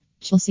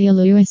Chelsea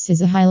Lewis is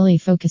a highly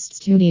focused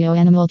studio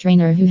animal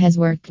trainer who has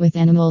worked with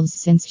animals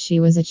since she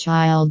was a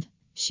child.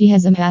 She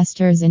has a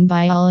master's in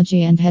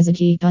biology and has a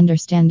deep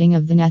understanding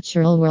of the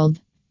natural world.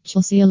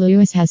 Chelsea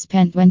Lewis has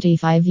spent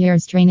 25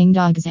 years training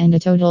dogs and a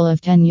total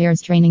of 10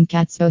 years training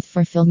cats, both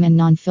for film and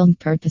non-film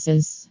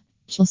purposes.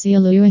 Chelsea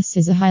Lewis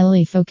is a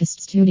highly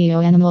focused studio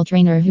animal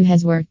trainer who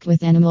has worked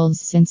with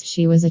animals since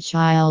she was a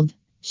child.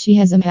 She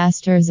has a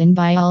master's in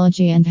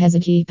biology and has a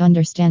deep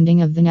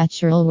understanding of the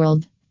natural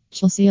world.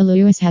 Chelsea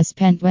Lewis has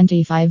spent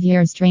 25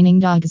 years training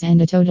dogs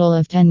and a total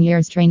of 10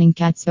 years training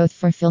cats, both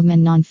for film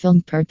and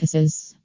non-film purposes.